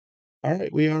All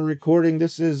right, we are recording.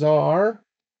 This is our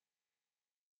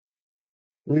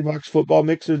Reeboks football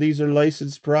mixer. These are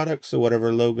licensed products, so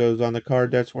whatever logo's on the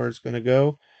card, that's where it's going to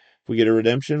go. If we get a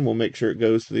redemption, we'll make sure it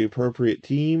goes to the appropriate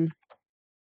team.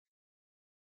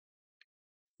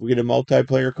 If we get a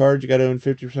multiplayer card, you got to own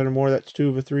 50% or more. That's 2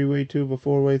 of a 3-way, 2 of a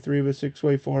 4-way, 3 of a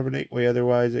 6-way, 4 of an 8-way.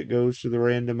 Otherwise, it goes to the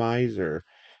randomizer.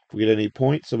 If we get any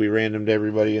points, it'll be random to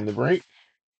everybody in the break.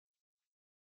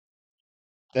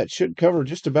 That should cover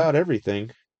just about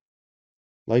everything.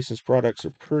 Licensed products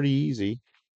are pretty easy.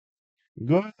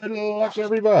 Good luck,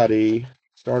 everybody.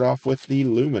 Start off with the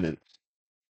Luminant.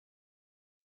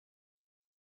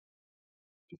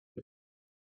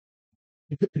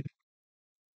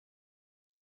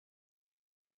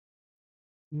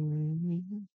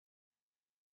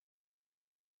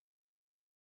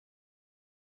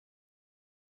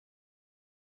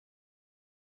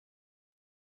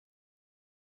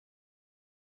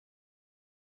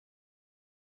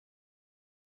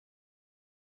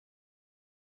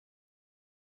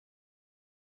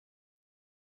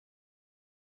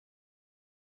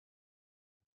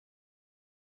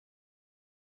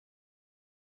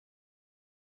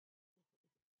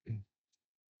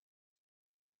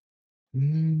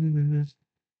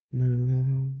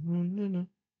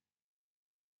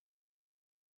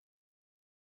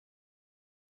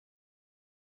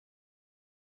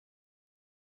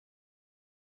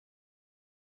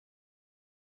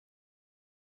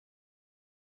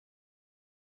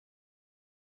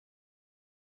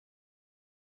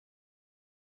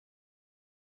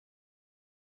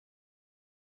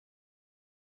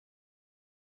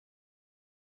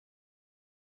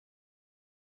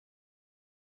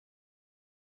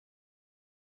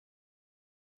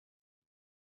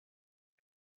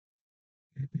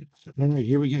 All right,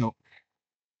 here we go.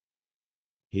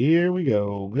 Here we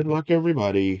go. Good luck,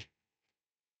 everybody.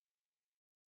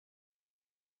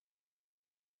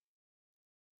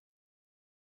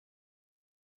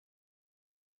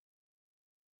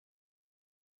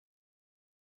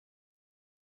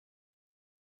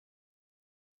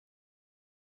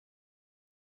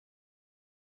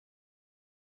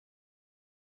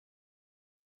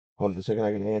 Hold on a second.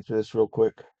 I can answer this real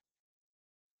quick.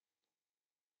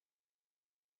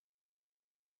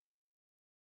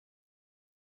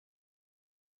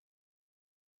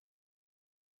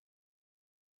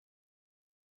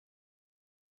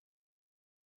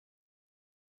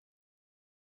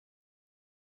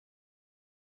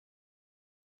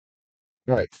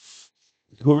 All right,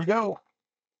 here we go.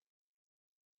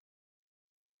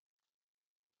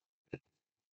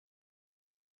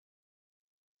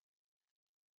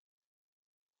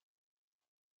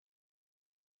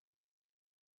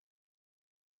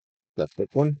 The thick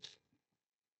one.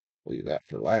 Leave that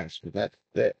for last, but that's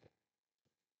thick.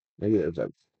 Maybe there's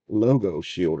a logo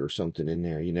shield or something in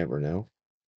there. You never know.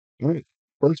 All right,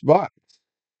 first box.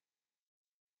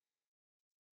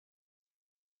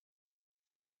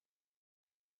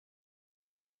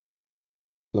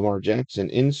 Lamar Jackson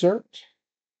insert.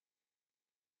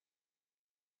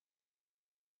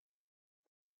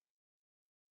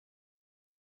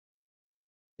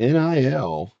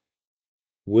 NIL.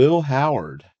 Will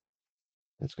Howard.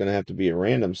 That's going to have to be a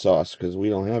random sauce because we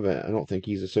don't have it. I don't think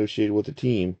he's associated with the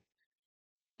team.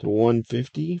 To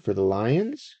 150 for the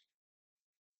Lions.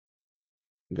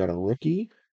 Got a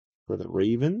rookie for the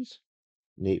Ravens.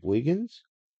 Nate Wiggins.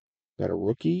 Got a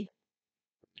rookie.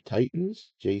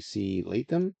 Titans. J.C.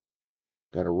 Latham.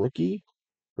 Got a rookie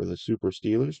for the Super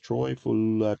Steelers. Troy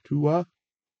Fulatua.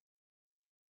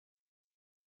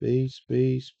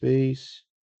 Base.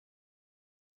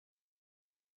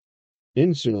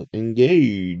 Insert.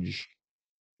 Engage.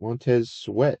 Montez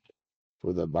Sweat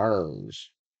for the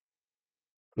Bears.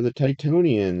 For the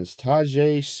Titanians,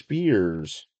 Tajay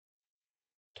Spears.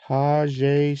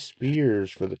 Tajay Spears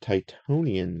for the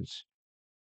Titanians.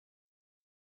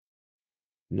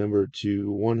 Number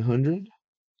 2/100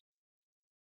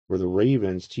 for the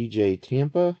Ravens, TJ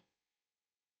Tampa.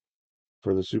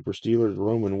 For the Super Steelers,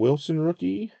 Roman Wilson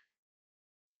rookie.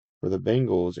 For the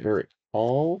Bengals, Eric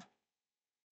Hall.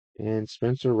 And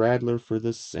Spencer Radler for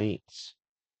the Saints.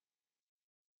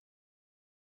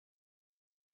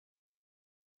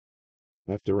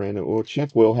 I have to random. Well,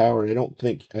 check Will Howard.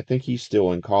 I think he's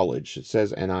still in college. It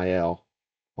says NIL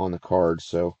on the card,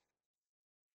 so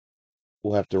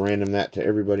we'll have to random that to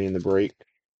everybody in the break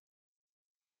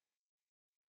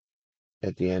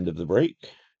at the end of the break.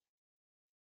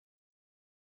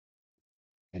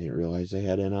 I didn't realize they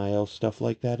had NIL stuff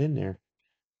like that in there.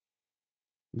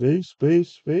 Base.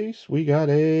 We got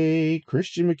a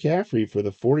Christian McCaffrey for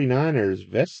the 49ers.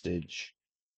 Vestige.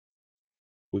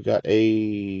 We got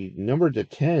a number to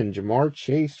 10, Jamar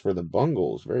Chase for the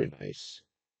Bungles. Very nice.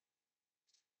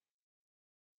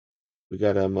 We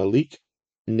got a Malik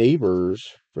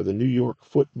Neighbors for the New York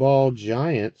Football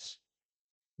Giants,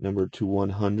 number to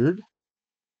 100.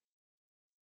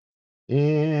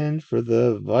 And for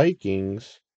the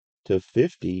Vikings to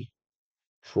 50,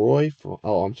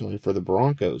 I'm sorry, for the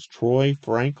Broncos, Troy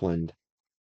Franklin.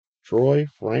 Troy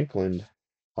Franklin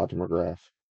autograph.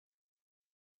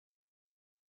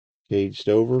 Cade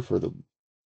Stover for the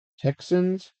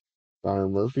Texans.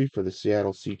 Byron Murphy for the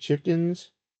Seattle Sea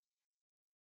Chickens.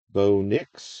 Bo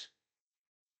Nix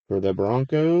for the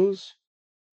Broncos.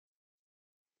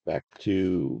 Back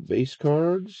to base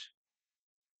cards.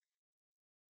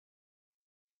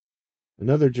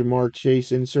 Another Jamar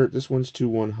Chase insert. This one's to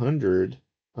 100.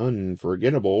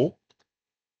 Unforgettable.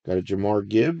 Got a Jamar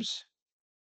Gibbs.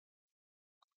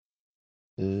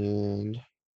 And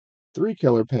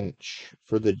 3-color patch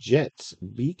for the Jets.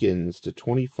 Beacons to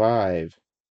 25.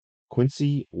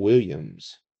 Quincy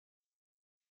Williams.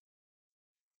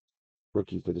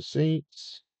 Rookie for the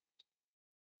Saints.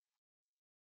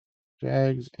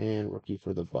 Jags, and rookie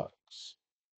for the Bucks.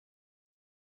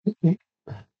 All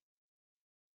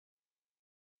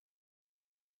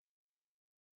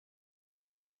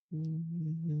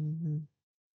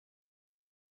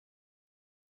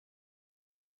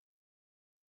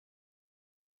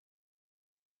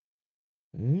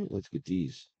right, let's get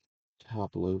these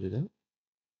top loaded up.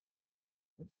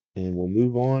 And we'll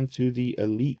move on to the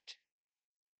Elite.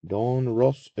 Don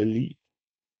Ross Elite.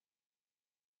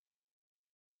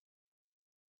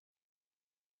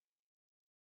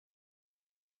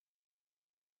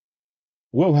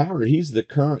 Will Howard, he's the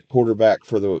current quarterback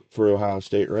for Ohio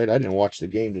State, right? I didn't watch the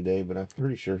game today, but I'm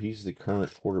pretty sure he's the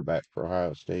current quarterback for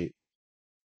Ohio State.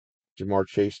 Jamar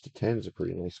Chase to 10 is a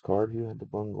pretty nice card. Who had the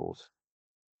Bungles?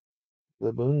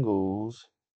 The Bungles.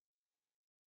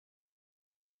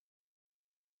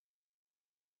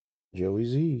 Joey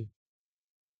Z.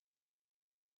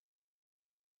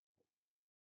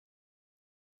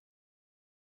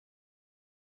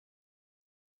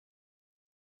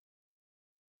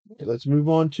 Okay, let's move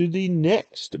on to the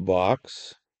next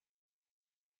box.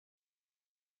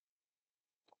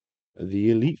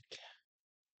 The Elite.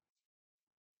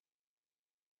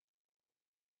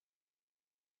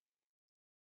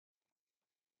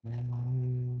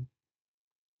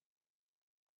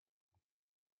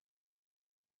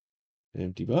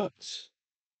 Empty box.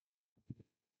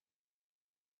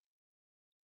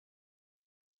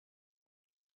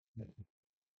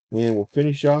 And we'll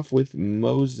finish off with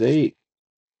Mosaic,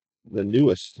 the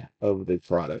newest of the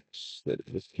products that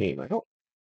just came out.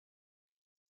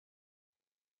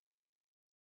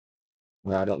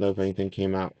 Well, I don't know if anything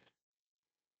came out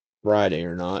Friday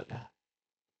or not.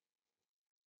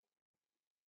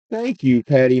 Thank you,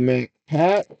 Patty Mac.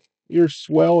 Pat, you're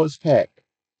swell as heck.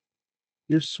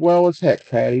 You're swell as heck,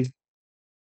 Patty.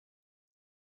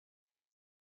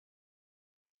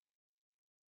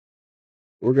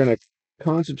 We're going to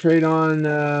concentrate on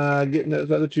getting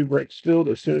those other 2 breaks filled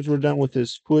as soon as we're done with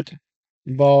this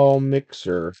football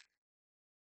mixer.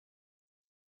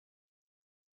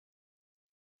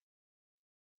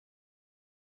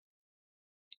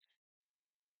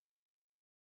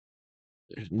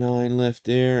 There's 9 left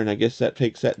there, and I guess that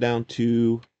takes that down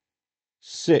to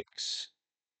 6.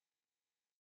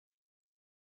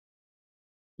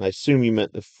 I assume you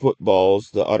meant the footballs,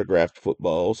 the autographed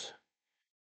footballs.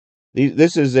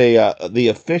 This is the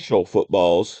official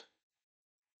footballs.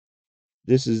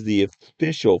 This is the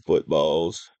official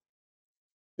footballs.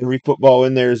 Every football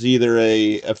in there is either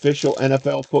a official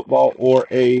NFL football or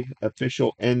a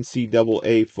official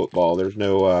NCAA football. There's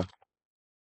no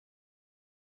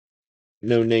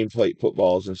nameplate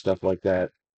footballs and stuff like that.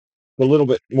 It's a little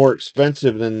bit more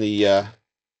expensive than the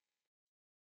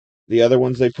other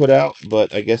ones they put out,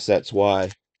 but I guess that's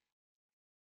why.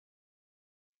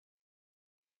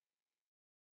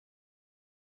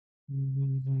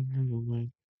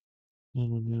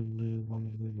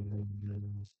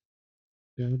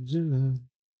 Godzilla.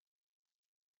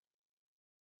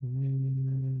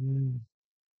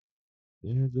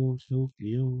 There goes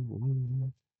Tokyo.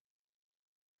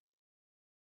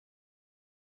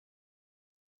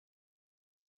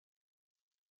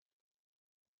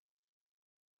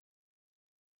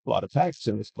 A lot of packs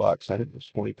in this box. I think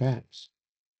there's 20 packs.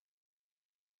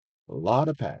 A lot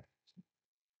of packs.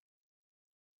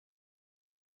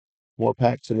 More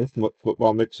packs in this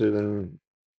football mixer than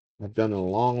I've done in a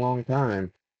long, long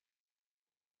time.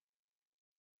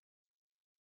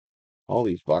 All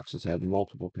these boxes have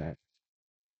multiple packs.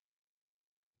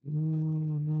 Oh,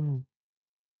 no.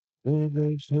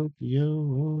 There's Tokyo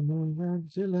on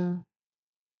Godzilla.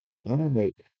 All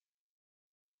right,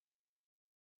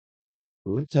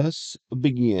 let us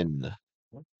begin.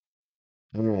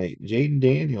 All right, Jaden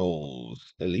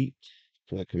Daniels, Elite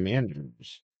for the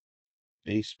Commanders.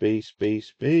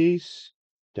 Base.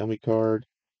 Dummy card.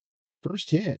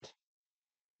 First hit.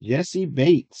 Jesse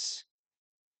Bates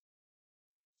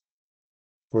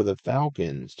for the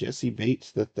Falcons. Jesse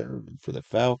Bates the third for the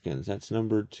Falcons. That's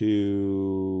numbered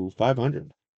to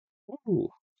 500. Ooh,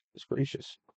 that's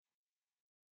gracious.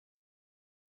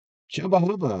 Chubba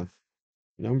Hubba,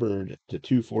 numbered to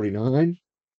 249.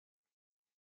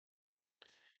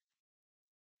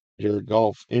 Jared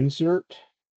Golf insert.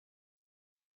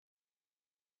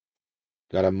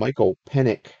 Got a Michael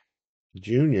Pennick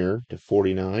Jr. to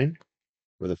 49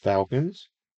 for the Falcons.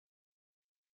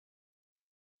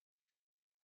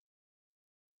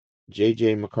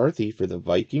 J.J. McCarthy for the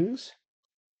Vikings.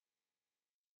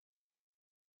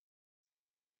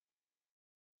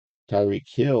 Tyreek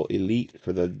Hill Elite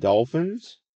for the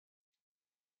Dolphins.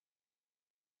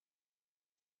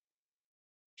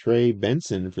 Trey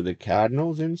Benson for the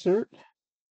Cardinals insert.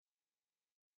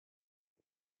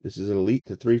 This is Elite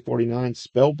to 349.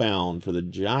 Spellbound for the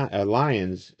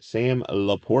Lions. Sam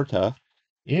Laporta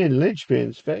in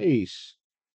Lynchpin's face.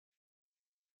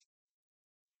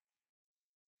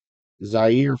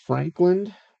 Zaire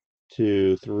Franklin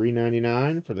to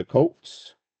 399 for the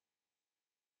Colts.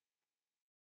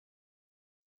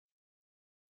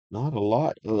 Not a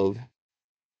lot of,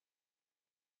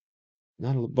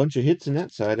 not a bunch of hits in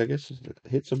that side. I guess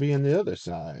hits will be on the other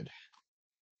side.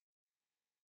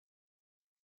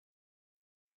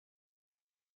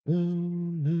 Oh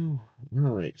no. All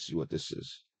right, see what this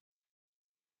is.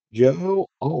 Joe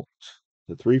Alt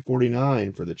to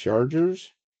 349 for the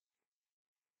Chargers.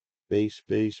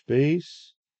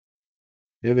 Base.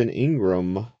 Evan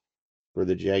Ingram for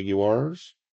the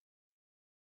Jaguars.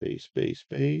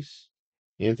 Base.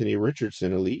 Anthony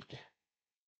Richardson Elite.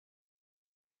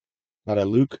 Got a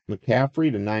Luke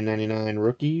McCaffrey to 999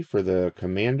 rookie for the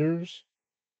Commanders.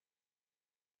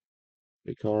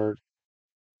 Big card.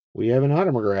 We have an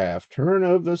autograph. Turn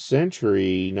of the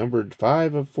century, numbered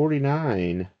 5 of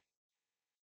 49.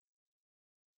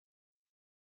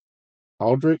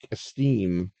 Aldrich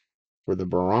Esteem for the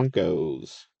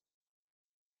Broncos.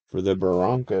 Who has the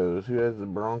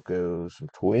Broncos?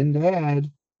 Twin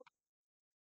dad.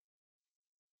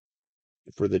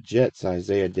 For the Jets,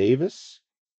 Isaiah Davis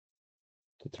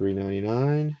to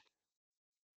 399.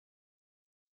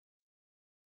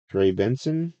 Trey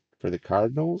Benson for the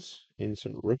Cardinals,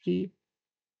 insert rookie.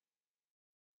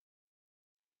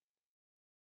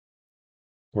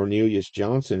 Cornelius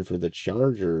Johnson for the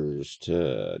Chargers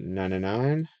to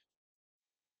 99.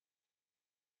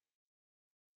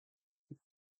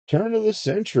 Turn of the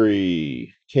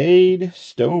century, Cade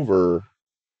Stover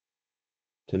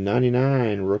to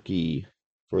 99 rookie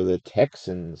for the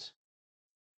Texans.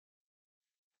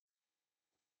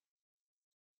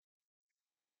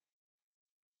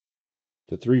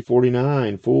 To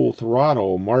 349, full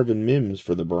throttle, Marvin Mims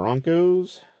for the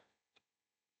Broncos.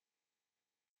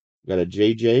 Got a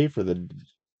JJ for the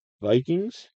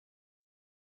Vikings.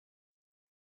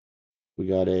 We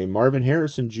got a Marvin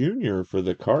Harrison Jr. for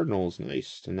the Cardinals.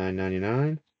 Nice to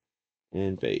 999.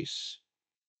 And base.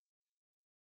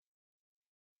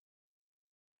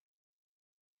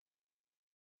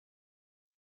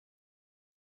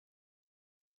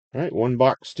 All right, one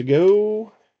box to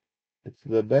go. It's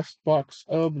the best box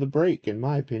of the break, in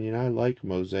my opinion. I like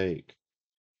Mosaic.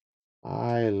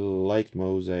 All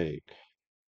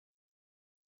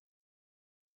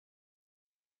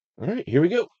right, here we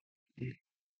go. I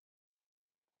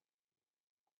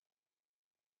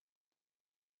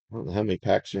don't know how many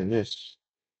packs are in this.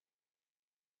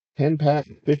 10 pack,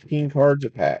 15 cards a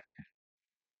pack.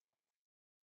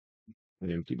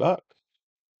 An empty box.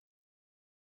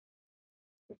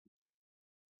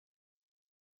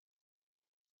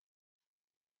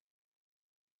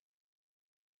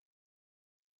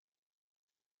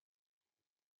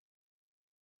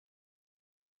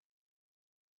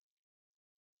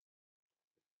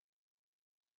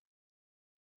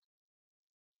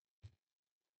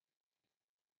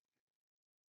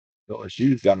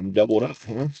 LSU's got them doubled up,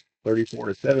 huh? 34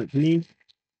 to 17.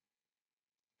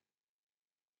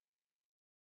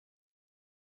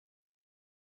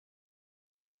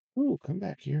 Ooh, come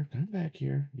back here. Come back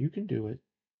here. You can do it.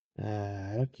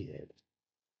 Okay.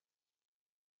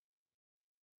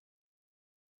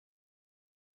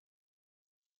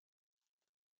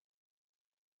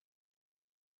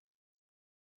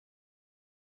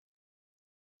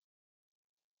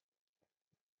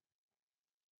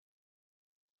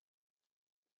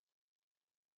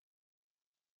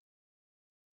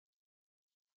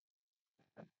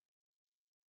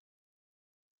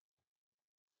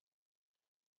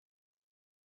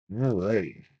 All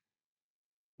right.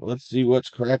 Let's see what's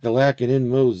crack-a-lacking in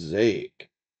Mosaic.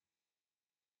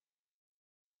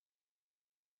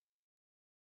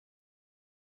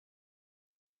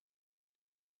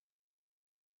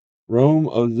 Rome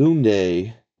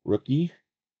Ozunde, rookie.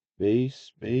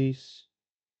 Base.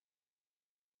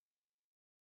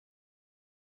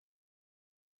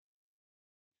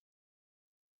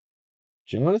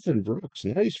 Jonathan Brooks,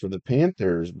 nice for the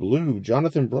Panthers. Blue,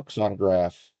 Jonathan Brooks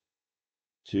autograph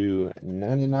to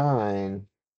 99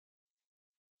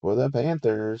 for the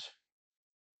Panthers.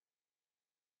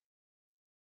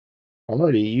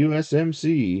 Alrighty,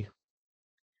 USMC.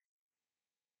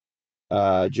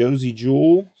 Josie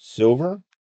Jewell, silver.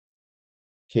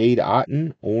 Cade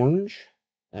Otton, orange.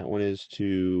 That one is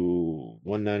to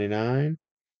 199.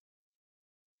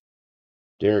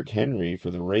 Derrick Henry for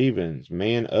the Ravens,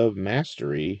 Man of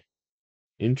Mastery.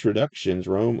 Introductions,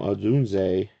 Rome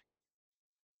Odunze.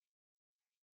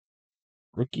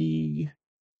 Rookie.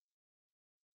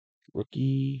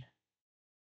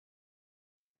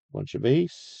 Bunch of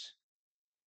base.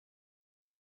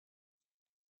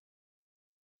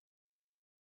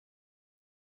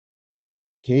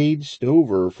 Cade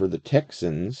Stover for the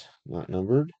Texans, not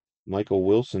numbered. Michael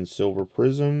Wilson, Silver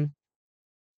Prism,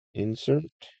 insert.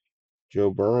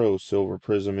 Joe Burrow, Silver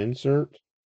Prism, insert.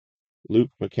 Luke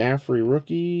McCaffrey,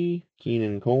 rookie.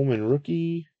 Keenan Coleman,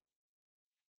 rookie.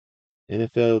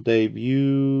 NFL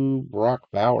debut, Brock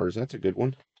Bowers. That's a good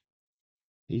one.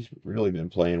 He's really been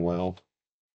playing well.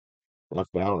 Brock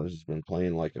Bowers has been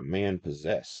playing like a man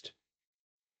possessed.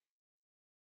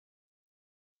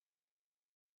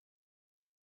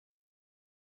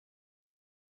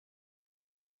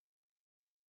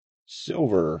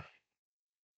 Silver,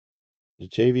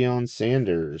 Jatavion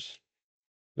Sanders.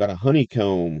 Got a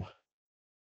honeycomb,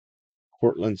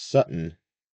 Cortland Sutton.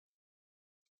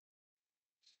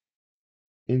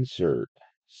 Insert.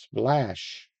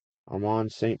 Splash. Amon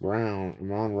Ross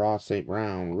St.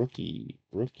 Brown. Rookie.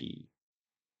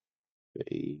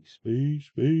 Base.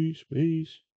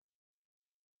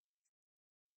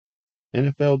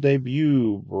 NFL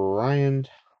debut. Brian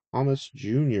Thomas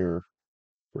Jr.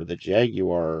 for the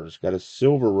Jaguars. Got a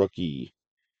silver rookie.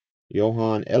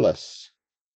 Johan Ellis.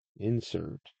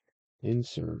 Insert.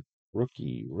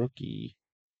 Rookie.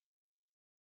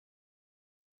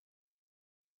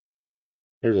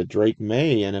 There's a Drake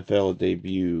May NFL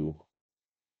debut.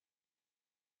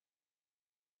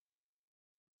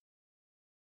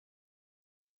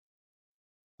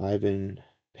 Ivan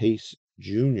Pace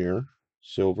Jr.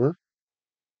 Silver.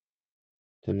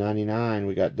 To 99,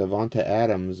 we got Devonta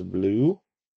Adams blue.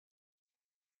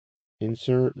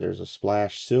 Insert. There's a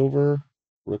splash silver.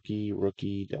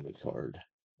 Rookie dummy card.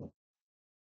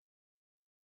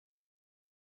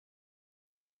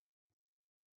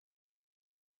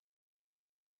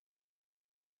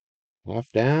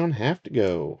 Half down, half to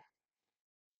go.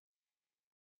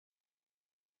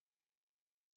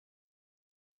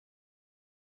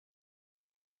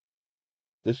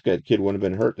 This kid wouldn't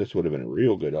have been hurt. This would have been a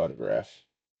real good autograph.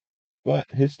 But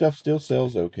his stuff still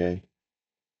sells okay.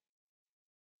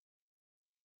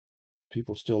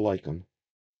 People still like them.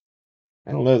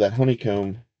 I don't know, that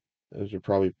honeycomb, those are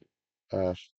probably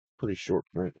pretty short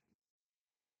print.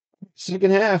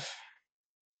 Second half.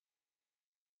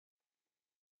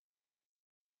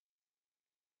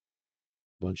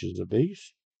 Bunches of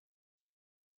base.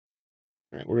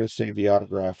 All right, we're going to save the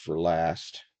autograph for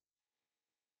last.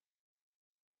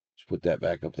 Let's put that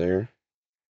back up there.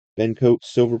 Ben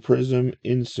Coates, Silver Prism,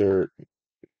 insert.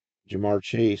 Jamar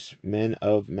Chase, Men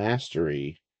of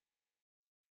Mastery.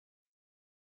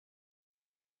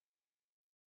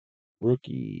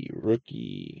 Rookie.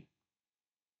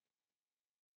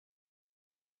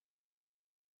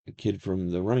 The kid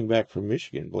from the running back from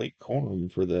Michigan, Blake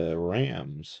Corum for the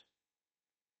Rams.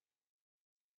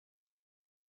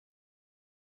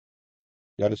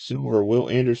 Got a silver, Will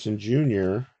Anderson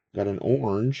Jr. Got an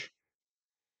orange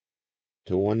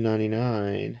to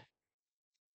 199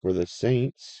 for the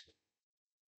Saints.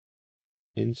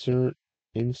 Insert.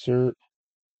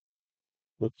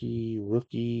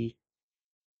 Rookie.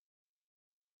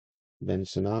 Ben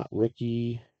Sinnott,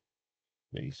 rookie.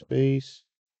 Base. Base.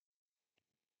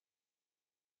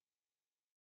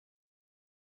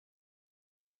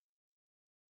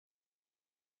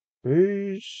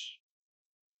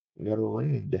 We got a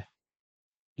red.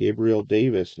 Gabriel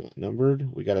Davis, not numbered.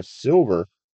 We got a silver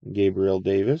Gabriel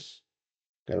Davis.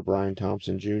 Got a Brian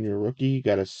Thompson Jr. rookie.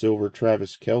 Got a silver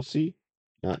Travis Kelce,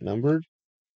 not numbered.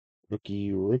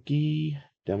 Rookie.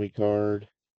 Dummy card.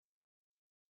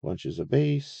 Bunches of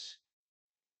base.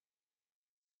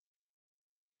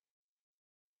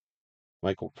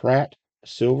 Michael Pratt,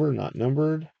 silver, not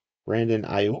numbered. Brandon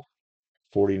Ayuk,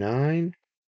 49.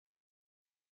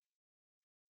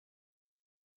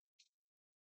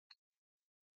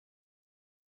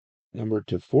 Number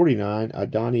to 49,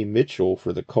 Adonai Mitchell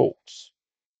for the Colts.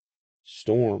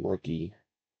 Storm rookie.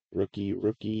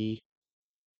 Rookie.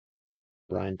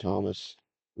 Brian Thomas,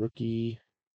 rookie.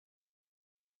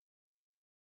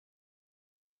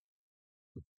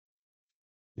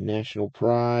 National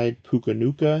Pride,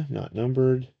 Pukanuka, not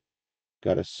numbered.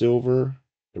 Got a silver,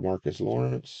 DeMarcus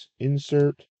Lawrence,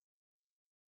 insert.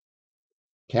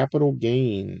 Capital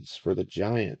Gains for the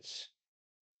Giants.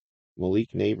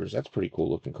 Malik Neighbors, that's a pretty cool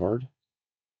looking card.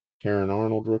 Karen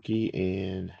Arnold, rookie,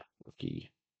 and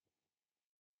rookie.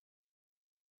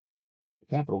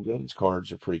 Capital Gains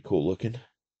cards are pretty cool looking.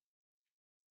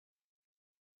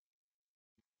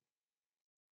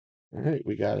 All right,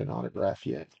 we got an autograph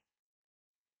yet.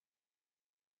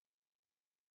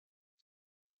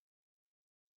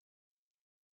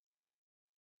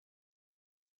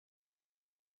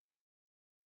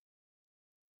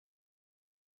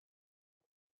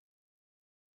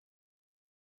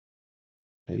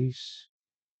 Base.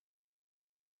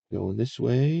 Going this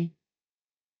way.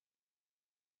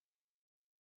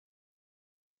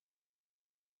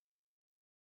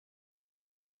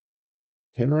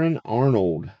 Karen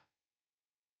Arnold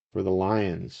for the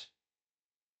Lions.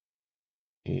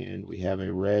 And we have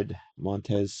a red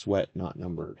Montez Sweat, not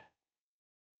numbered.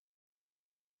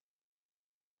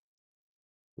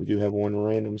 We do have one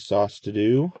random sauce to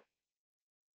do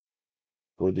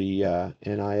for the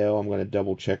NIL. I'm going to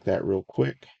double check that real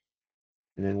quick,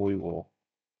 and then we will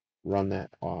run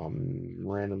that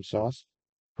random sauce.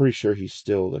 Pretty sure he's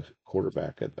still the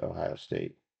quarterback at Ohio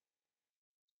State.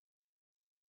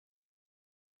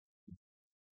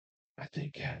 I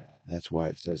think that's why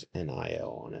it says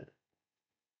NIL on it.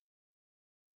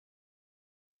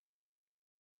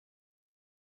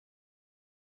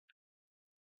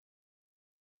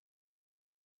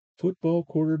 Football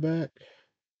quarterback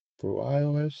for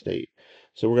Ohio State.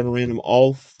 So we're going to random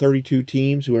all 32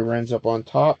 teams. Whoever ends up on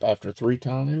top after 3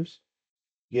 times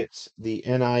gets the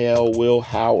NIL Will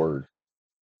Howard.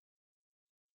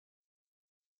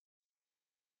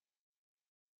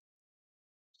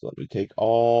 So let me take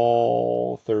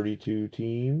all 32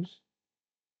 teams.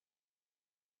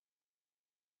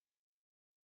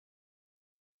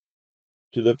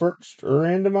 To the first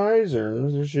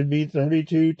randomizer, there should be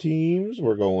 32 teams.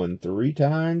 We're going 3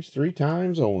 times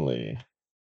only.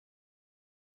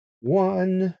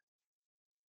 1.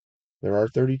 There are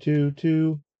 32.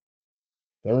 2.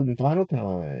 Third and final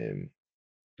time.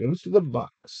 Goes to the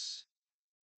Bucks.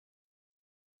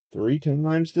 3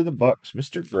 times to the Bucks,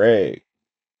 Mr. Greg.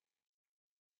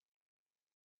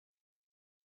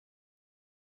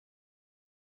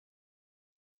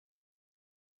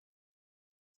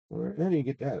 All right, then you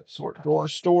get that drawer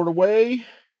stored away.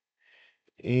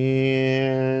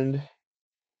 And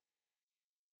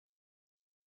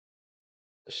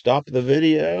stop the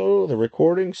video, the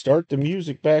recording, start the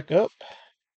music back up,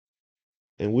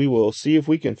 and we will see if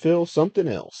we can fill something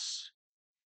else.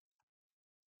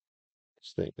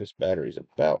 I think this battery's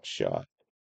about shot.